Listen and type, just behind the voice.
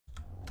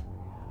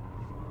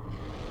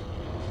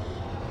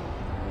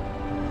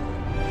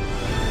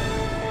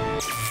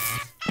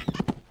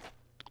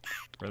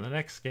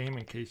next game,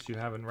 in case you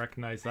haven't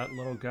recognized that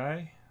little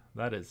guy,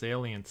 that is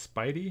Alien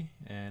Spidey,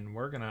 and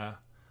we're gonna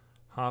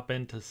hop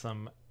into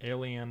some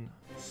Alien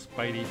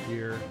Spidey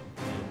here in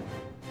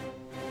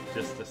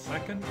just a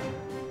second.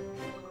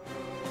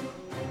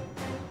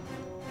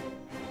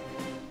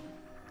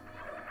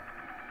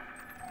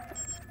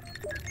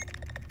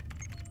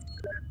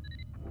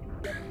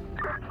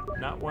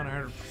 Not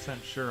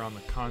 100% sure on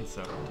the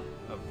concept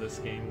of this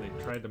game. They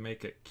tried to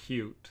make it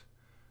cute.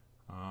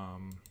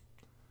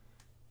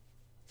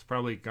 It's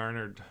probably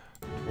garnered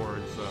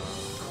towards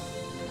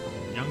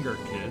younger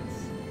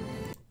kids,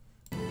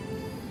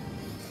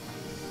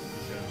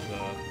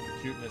 because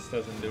cuteness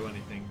doesn't do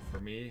anything for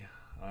me.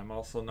 I'm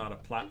also not a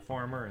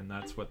platformer, and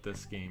that's what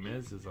this game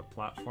is a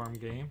platform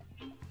game.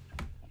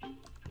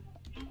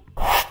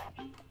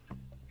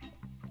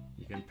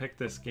 You can pick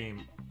this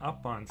game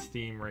up on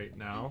Steam right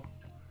now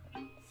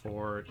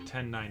for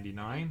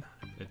 $10.99.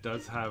 It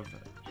does have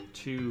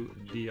 2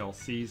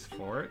 DLCs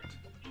for it.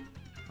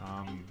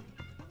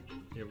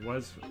 It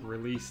was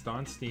released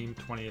on Steam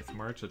 20th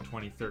March of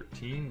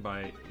 2013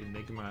 by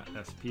Enigma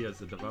SP as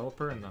the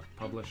developer, and the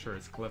publisher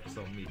is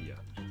Calypso Media.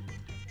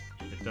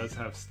 It does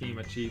have Steam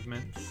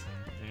achievements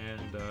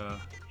and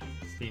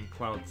Steam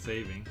Cloud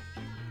saving.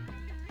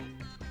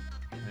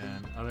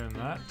 And other than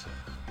that,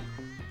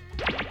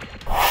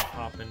 I'll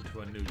hop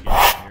into a new game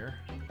here.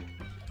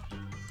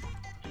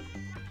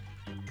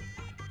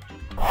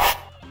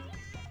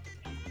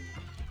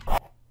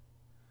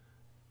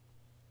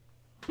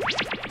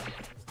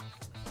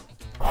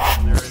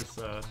 There is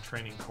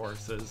training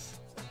courses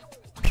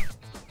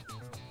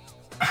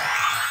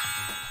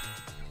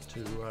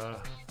to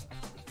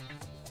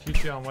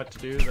teach you on what to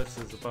do. This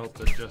is about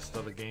the gist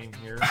of the game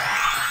here. It's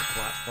a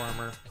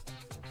platformer,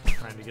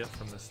 trying to get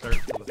from the start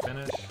to the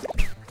finish.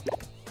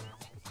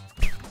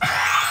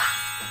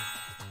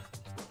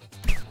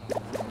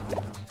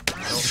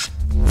 So,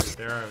 right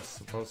there I was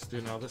supposed to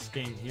do. Now this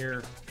game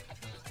here,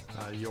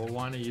 you'll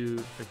want to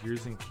use, if you're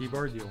using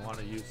keyboard, you'll want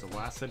to use the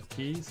WASD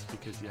keys,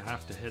 because you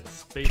have to hit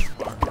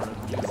spacebar or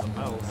use a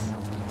mouse.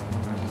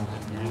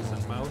 And you're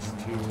using mouse to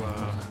shoot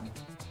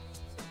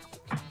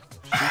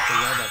the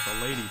web at the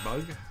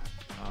ladybug.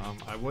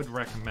 I would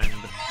recommend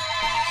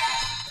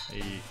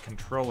a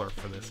controller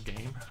for this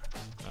game.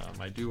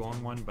 I do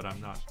own one, but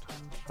I'm not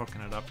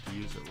hooking it up to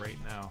use it right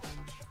now.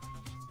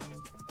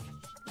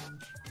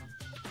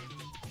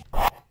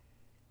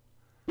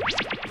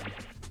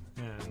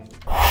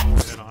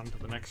 Head on to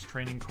the next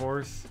training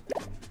course.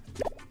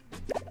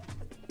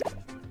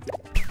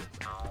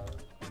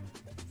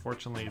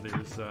 Fortunately,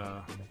 there's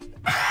I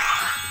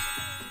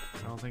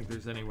don't think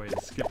there's any way to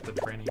skip the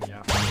training. You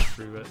have to go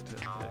through it.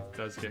 It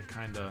does get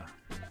kind of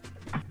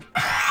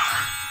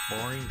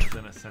boring, because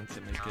in a sense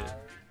it makes it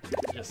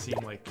just seem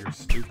like you're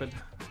stupid.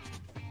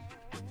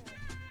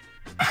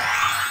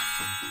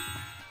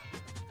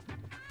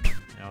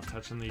 Now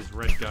touching these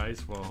red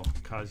guys will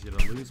cause you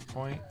to lose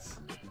points.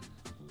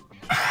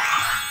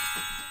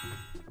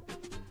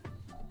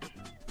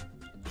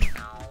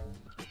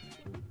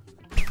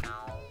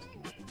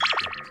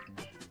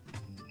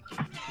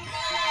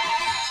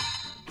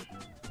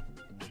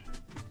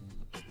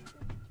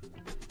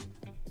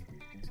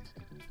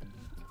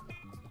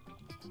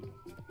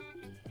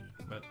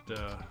 But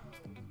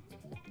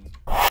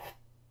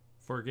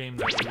for a game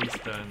that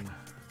released in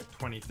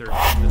 2013,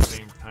 at the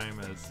same time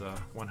as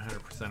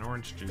 100%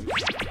 Orange Juice,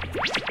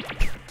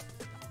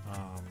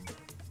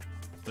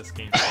 this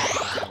game's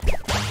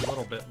a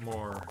little bit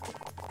more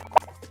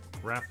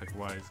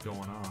graphic-wise going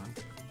on.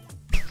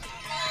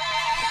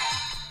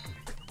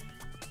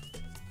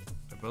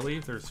 I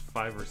believe there's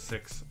 5 or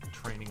 6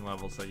 training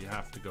levels that you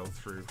have to go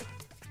through.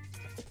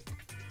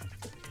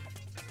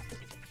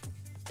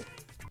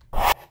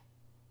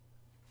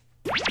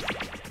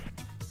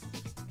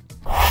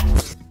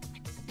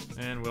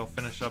 And we'll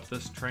finish up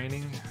this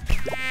training,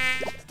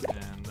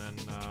 and then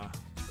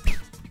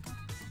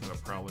that'll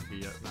probably be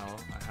it. Now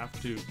I have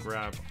to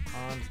grab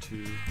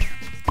onto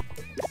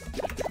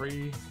the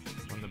tree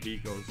when the bee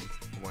goes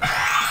away.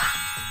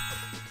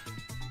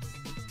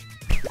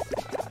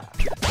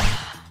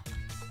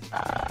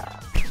 Now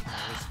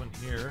this one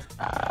here,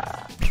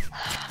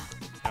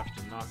 have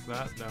to knock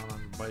that down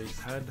on Buddy's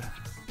head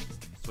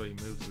so he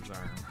moves his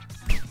arm.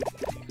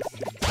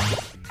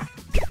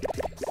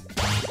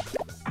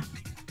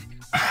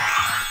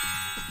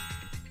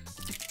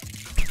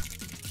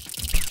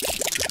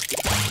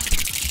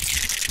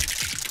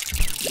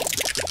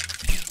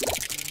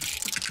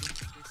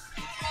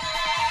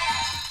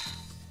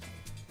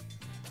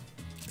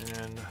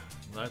 And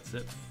that's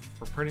it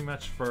for pretty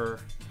much for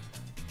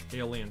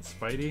Alien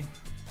Spidey.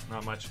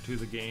 Not much to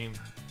the game.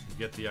 You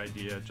get the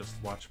idea. Just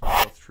watch me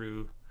go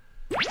through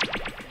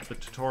the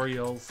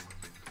tutorials.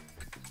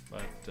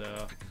 But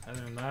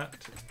other than that,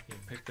 you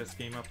can pick this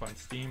game up on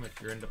Steam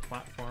if you're into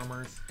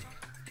platformers.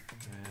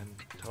 And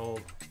until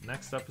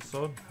next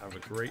episode, have a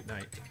great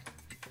night.